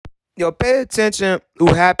Yo, pay attention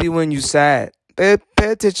who happy when you sad. Pay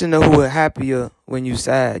attention to who are happier when you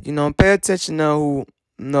sad. Pay attention to who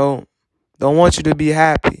don't want you to be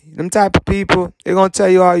happy. Them type of people, they gonna tell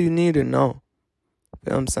you all you need to know. You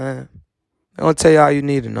know what I'm saying? They gonna tell you all you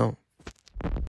need to know.